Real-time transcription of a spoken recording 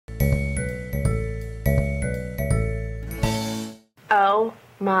Oh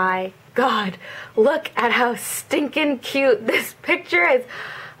my god, look at how stinking cute this picture is.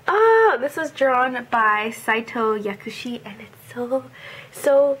 Oh, this was drawn by Saito Yakushi and it's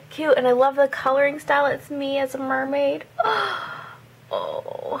so cute, and I love the coloring style. It's me as a mermaid.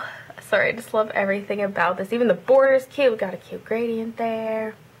 Oh, sorry, I just love everything about this. Even the border's cute. We got a cute gradient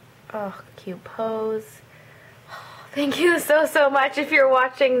there. Oh, cute pose. Oh, thank you so much if you're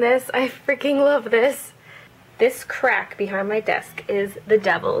watching this. I freaking love this. This crack behind my desk is the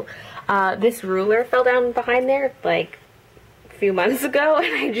devil. This ruler fell down behind there like a few months ago,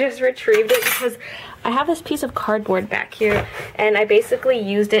 and I just retrieved it because I have this piece of cardboard back here, and I basically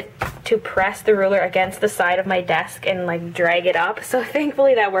used it to press the ruler against the side of my desk and like drag it up, so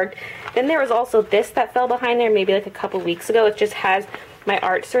thankfully that worked. Then there was also this that fell behind there maybe like a couple weeks ago. It just has my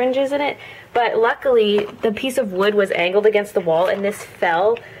art syringes in it, but luckily the piece of wood was angled against the wall and this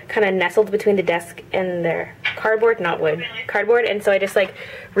fell kind of nestled between the desk and the cardboard, not wood, cardboard, and so I just like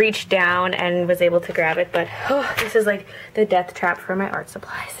reached down and was able to grab it. But oh, this is like the death trap for my art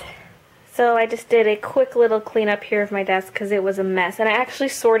supplies. So I just did a quick little cleanup here of my desk because it was a mess, and I actually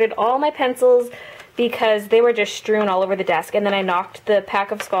sorted all my pencils because they were just strewn all over the desk, and then I knocked the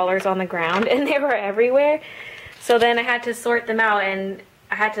pack of Scholars on the ground and they were everywhere. So then I had to sort them out, and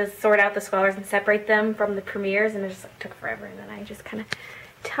I had to sort out the Scholars and separate them from the Premiers, and it just like, took forever, and then I just kind of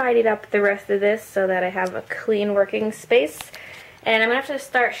tidied up the rest of this so that I have a clean working space. And I'm gonna have to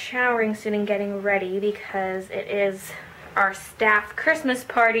start showering soon and getting ready because it is our staff Christmas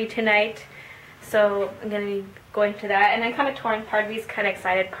party tonight, so I'm gonna be going to that. And I'm kind of torn. Part of me is kind of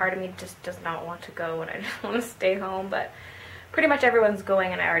excited, part of me just does not want to go, and I just want to stay home, but pretty much everyone's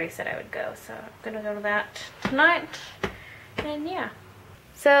going and I already said I would go, so I'm gonna go to that tonight. And yeah,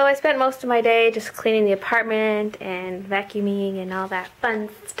 so I spent most of my day just cleaning the apartment and vacuuming and all that fun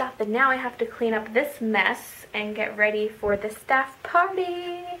stuff, and now I have to clean up this mess and get ready for the staff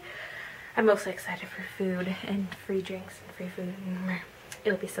party. I'm mostly excited for food and free drinks and free food.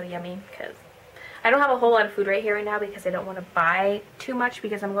 It'll be so yummy because I don't have a whole lot of food right here right now because I don't want to buy too much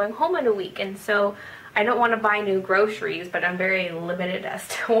because I'm going home in a week, and so I don't want to buy new groceries, but I'm very limited as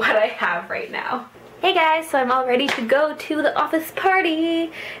to what I have right now. Hey guys, so I'm all ready to go to the office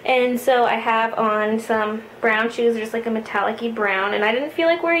party, and so I have on some brown shoes, just like a metallic-y brown, and I didn't feel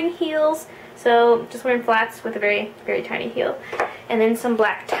like wearing heels, so just wearing flats with a very tiny heel, and then some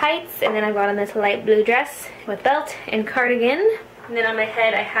black tights, and then I got on this light blue dress with belt and cardigan, and then on my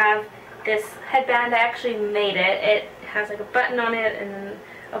head I have this headband. I actually made it. It has like a button on it and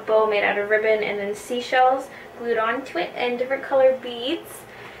a bow made out of ribbon and then seashells glued onto it and different colored beads.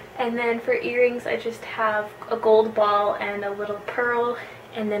 And then for earrings I just have a gold ball and a little pearl,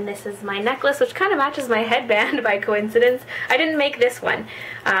 and then this is my necklace, which kind of matches my headband by coincidence. I didn't make this one.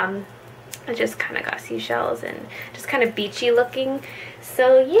 I just kind of got seashells and just kind of beachy looking.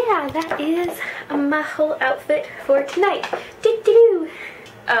 So yeah, that is my whole outfit for tonight. Doo-doo-doo.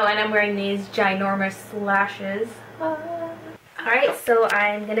 Oh, and I'm wearing these ginormous lashes. Alright, so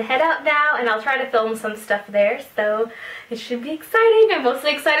I'm gonna head out now, and I'll try to film some stuff there, so it should be exciting. I'm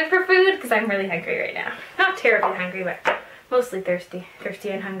mostly excited for food because I'm really hungry right now. Not terribly hungry, but mostly thirsty. Thirsty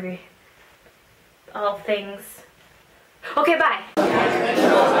and hungry. All things. Okay, bye!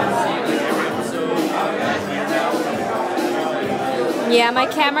 Yeah, my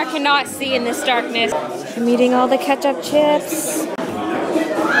camera cannot see in this darkness. I'm eating all the ketchup chips.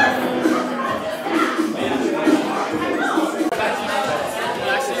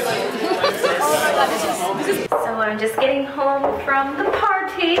 So I'm just getting home from the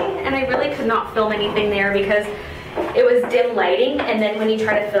party, and I really could not film anything there because it was dim lighting, and then when you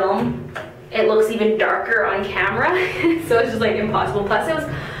try to film, it looks even darker on camera, so it's just like impossible. Plus it was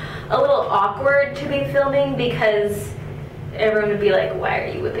a little awkward to be filming because everyone would be like, why are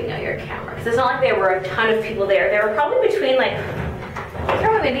you whipping out your camera? Because it's not like there were a ton of people there. There were probably between like,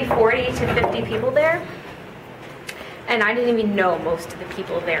 maybe 40 to 50 people there, and I didn't even know most of the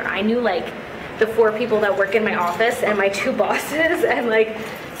people there. I knew like the 4 people that work in my office and my 2 bosses and like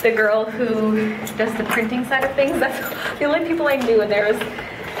the girl who does the printing side of things. That's the only people I knew, and there was,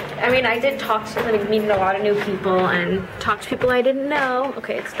 I mean, I did talk to, like, meet a lot of new people and talk to people I didn't know.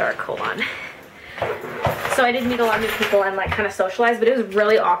 Okay, it's dark, hold on. So I did meet a lot of new people and like kind of socialize, but it was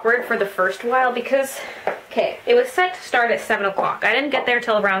really awkward for the first while because, okay, it was set to start at 7 o'clock. I didn't get there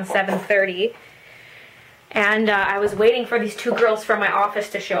till around 7:30, and I was waiting for these 2 girls from my office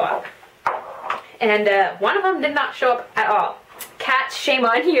to show up. And one of them did not show up at all. Kat, shame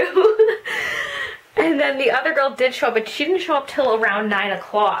on you. And then the other girl did show up, but she didn't show up till around 9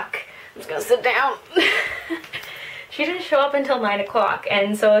 o'clock. I'm just gonna sit down. She didn't show up until 9 o'clock,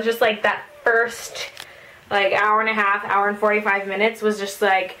 and so it was just like that first like hour and a half, hour and 45 minutes was just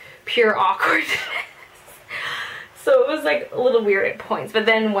like pure awkwardness. So it was like a little weird at points, but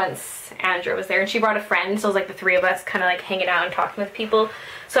then once Andrea was there and she brought a friend, so it was like the three of us kind of like hanging out and talking with people.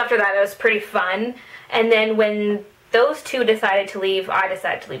 So after that it was pretty fun. And then when those two decided to leave, I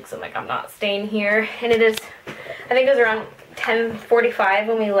decided to leave because I'm like, I'm not staying here. And it is, I think it was around 10:45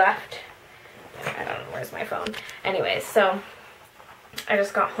 when we left. I don't know, where's my phone? Anyways, so I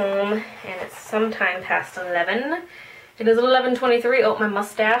just got home and it's sometime past 11. It is 11:23. Oh, my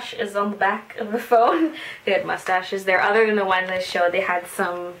mustache is on the back of the phone. They had mustaches there. Other than the ones I showed, they had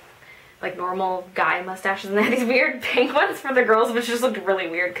some like normal guy mustaches and they had these weird pink ones for the girls, which just looked really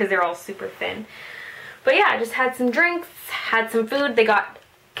weird because they're all super thin. But yeah, I just had some drinks, had some food. They got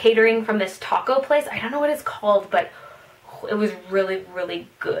catering from this taco place. I don't know what it's called, but it was really, really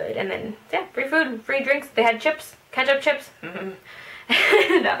good. And then, yeah, free food, free drinks. They had chips, ketchup chips.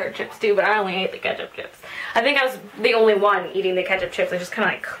 And other chips too, but I only ate the ketchup chips. I think I was the only one eating the ketchup chips. I just kind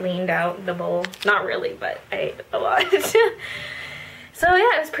of like cleaned out the bowl. Not really, but I ate a lot. So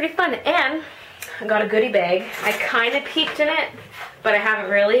yeah, it was pretty fun. And I got a goodie bag. I kind of peeked in it, but I haven't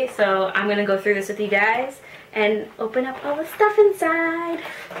really. So I'm going to go through this with you guys and open up all the stuff inside.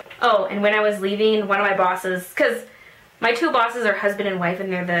 Oh, and when I was leaving, one of my bosses, because my two bosses are husband and wife,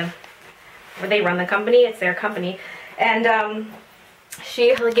 and they run the company. It's their company. And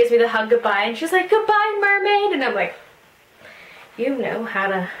she like gives me the hug goodbye, and she's like, "Goodbye, mermaid," and I'm like, you know how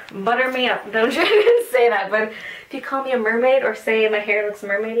to butter me up, don't you? I didn't say that, but if you call me a mermaid or say my hair looks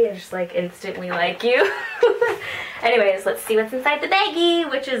mermaidy, I just like instantly like you. Anyways, let's see what's inside the baggie,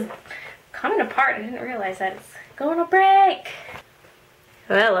 which is coming apart. I didn't realize that. It's going to break.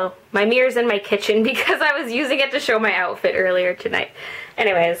 Oh, hello. My mirror's in my kitchen because I was using it to show my outfit earlier tonight.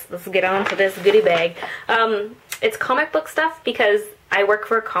 Anyways, let's get on to this goodie bag. It's comic book stuff because I work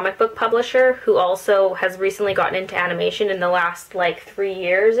for a comic book publisher who also has recently gotten into animation in the last like 3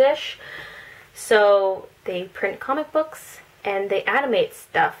 years-ish. So they print comic books and they animate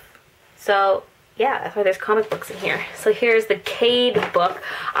stuff. So yeah, that's why there's comic books in here. So here's the Cade book.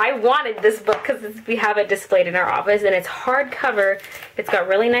 I wanted this book because we have it displayed in our office and it's hardcover. It's got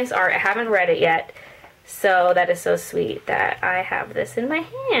really nice art. I haven't read it yet. So that is so sweet that I have this in my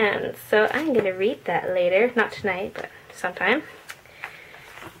hands. So I'm going to read that later. Not tonight, but sometime.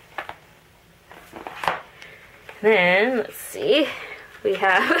 Then, let's see. We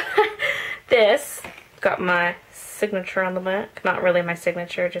have this. Got my signature on the back. Not really my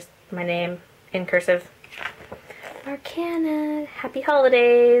signature, just my name in cursive. Arcana. Happy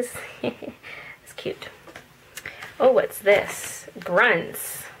holidays. It's cute. Oh, what's this?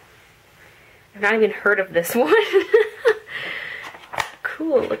 Grunts. I've not even heard of this one.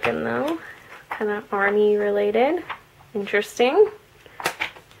 Cool looking though. Kind of army related. Interesting.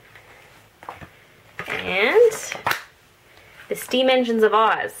 And the Steam Engines of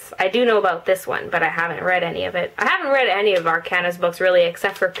Oz. I do know about this one, but I haven't read any of it. I haven't read any of Arcana's books really,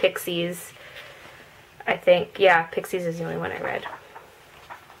 except for Pixies. I think, yeah, Pixies is the only one I read.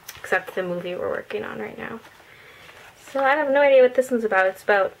 Except the movie we're working on right now. So I have no idea what this one's about. It's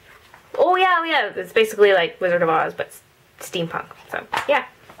about, oh yeah, it's basically like Wizard of Oz, but steampunk. So yeah.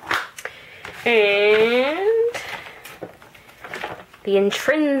 And the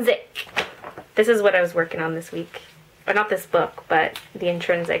Intrinsic. This is what I was working on this week. Or not this book, but the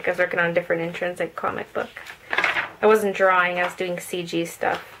Intrinsic. I was working on a different Intrinsic comic book. I wasn't drawing, I was doing CG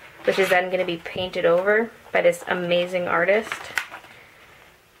stuff, which is then going to be painted over by this amazing artist.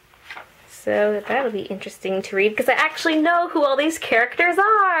 So that'll be interesting to read because I actually know who all these characters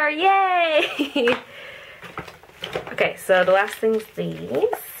are. Yay! Okay, so the last thing's these.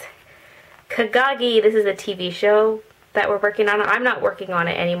 Kagagi, this is a TV show that we're working on. I'm not working on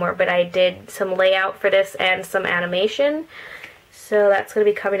it anymore, but I did some layout for this and some animation. So that's going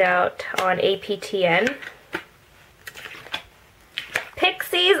to be coming out on APTN.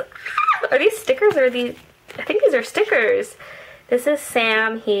 Pixies! Are these stickers or are these? I think these are stickers. This is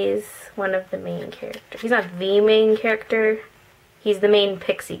Sam. He's one of the main characters. He's not the main character. He's the main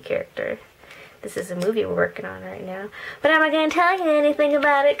pixie character. This is a movie we're working on right now. But I'm not going to tell you anything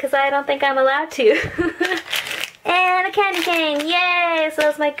about it because I don't think I'm allowed to. And a candy cane! Yay! So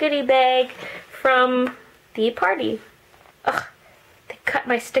that's my goodie bag from the party. Ugh, they cut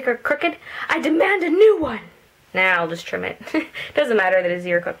my sticker crooked. I demand a new one! Now I'll just trim it. Doesn't matter that his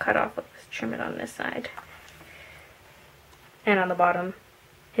ear got cut off. Let's trim it on this side. And on the bottom.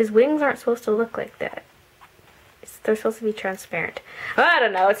 His wings aren't supposed to look like that. They're supposed to be transparent. I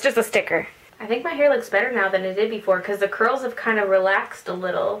don't know, it's just a sticker. I think my hair looks better now than it did before because the curls have kind of relaxed a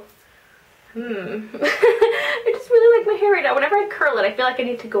little. I just really like my hair right now. Whenever I curl it, I feel like I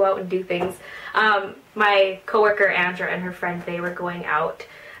need to go out and do things. My coworker Andra and her friend, they were going out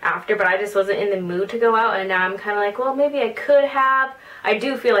after, but I just wasn't in the mood to go out, and now I'm kind of like, well, maybe I could have. I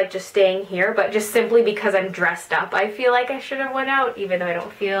do feel like just staying here, but just simply because I'm dressed up, I feel like I should have went out, even though I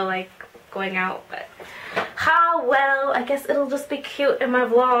don't feel like going out. But how well, I guess it'll just be cute in my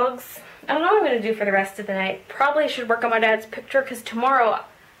vlogs. I don't know what I'm going to do for the rest of the night. Probably should work on my dad's picture, because tomorrow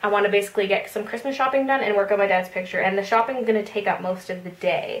I want to basically get some Christmas shopping done and work on my dad's picture, and the shopping is going to take up most of the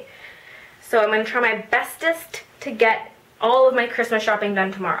day. So I'm going to try my bestest to get all of my Christmas shopping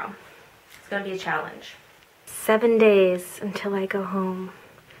done tomorrow. It's going to be a challenge. 7 days until I go home.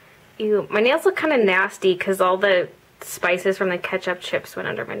 Ew, my nails look kind of nasty because all the spices from the ketchup chips went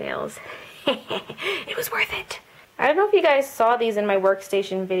under my nails. It was worth it. I don't know if you guys saw these in my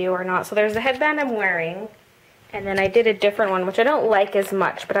workstation video or not. So there's the headband I'm wearing. And then I did a different one, which I don't like as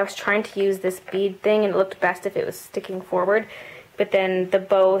much, but I was trying to use this bead thing, and it looked best if it was sticking forward. But then the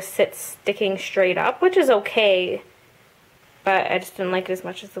bow sits sticking straight up, which is okay, but I just didn't like it as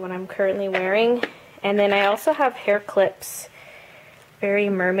much as the one I'm currently wearing. And then I also have hair clips, very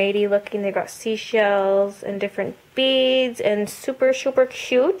mermaidy looking. They've got seashells and different beads and super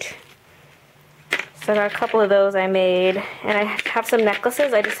cute. So I got a couple of those I made, and I have some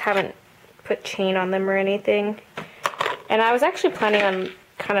necklaces. I just haven't put chain on them or anything. And I was actually planning on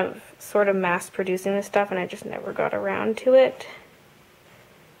kind of sort of mass producing this stuff, and I just never got around to it.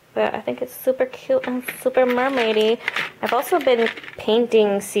 But I think it's super cute and super mermaidy. I've also been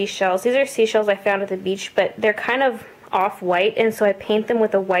painting seashells. These are seashells I found at the beach, but they're kind of off-white, and so I paint them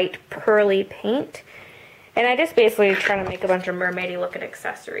with a white pearly paint. And I just basically trying to make a bunch of mermaidy looking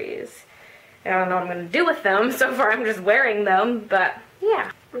accessories. I don't know what I'm going to do with them. So far I'm just wearing them, but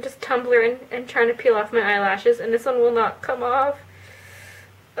yeah. I'm just tumbling and trying to peel off my eyelashes, and this one will not come off.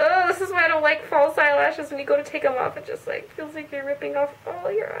 Oh, this is why I don't like false eyelashes. When you go to take them off, it just like feels like you're ripping off all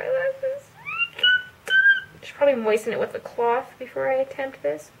your eyelashes. I should probably moisten it with a cloth before I attempt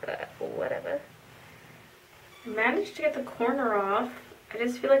this, but whatever. I managed to get the corner off. I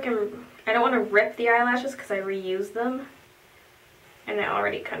just feel like I don't want to rip the eyelashes because I reused them. And I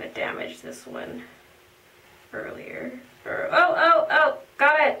already kind of damaged this one earlier. Oh,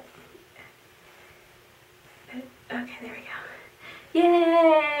 got it. Okay, there we go.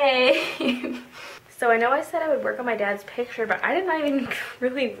 Yay! So I know I said I would work on my dad's picture, but I did not even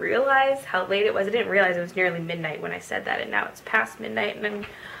really realize how late it was. I didn't realize it was nearly midnight when I said that, and now it's past midnight, and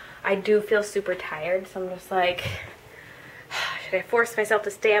I do feel super tired, so I'm just like, should I force myself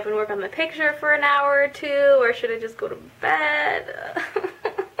to stay up and work on the picture for an hour or two, or should I just go to bed?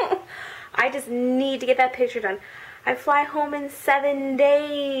 I just need to get that picture done. I fly home in 7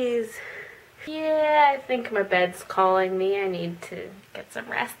 days. Yeah, I think my bed's calling me. I need to get some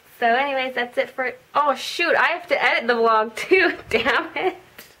rest. So anyways, that's it for... Oh shoot, I have to edit the vlog too. Damn it.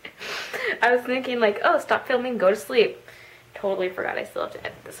 I was thinking like, oh, stop filming, go to sleep. Totally forgot I still have to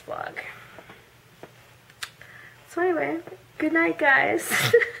edit this vlog. So anyway, good night guys.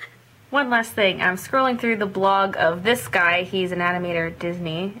 One last thing, I'm scrolling through the blog of this guy. He's an animator at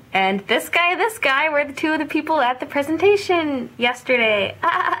Disney. And this guy were the two of the people at the presentation yesterday.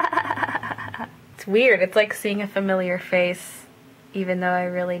 It's weird. It's like seeing a familiar face, even though I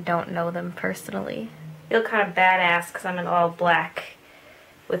really don't know them personally. I feel kind of badass because I'm in all black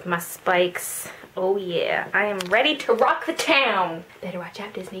with my spikes. Oh yeah, I am ready to rock the town. Better watch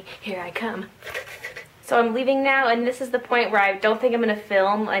out, Disney. Here I come. So I'm leaving now, and this is the point where I don't think I'm going to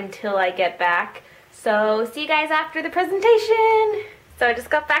film until I get back. So see you guys after the presentation. So I just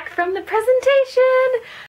got back from the presentation.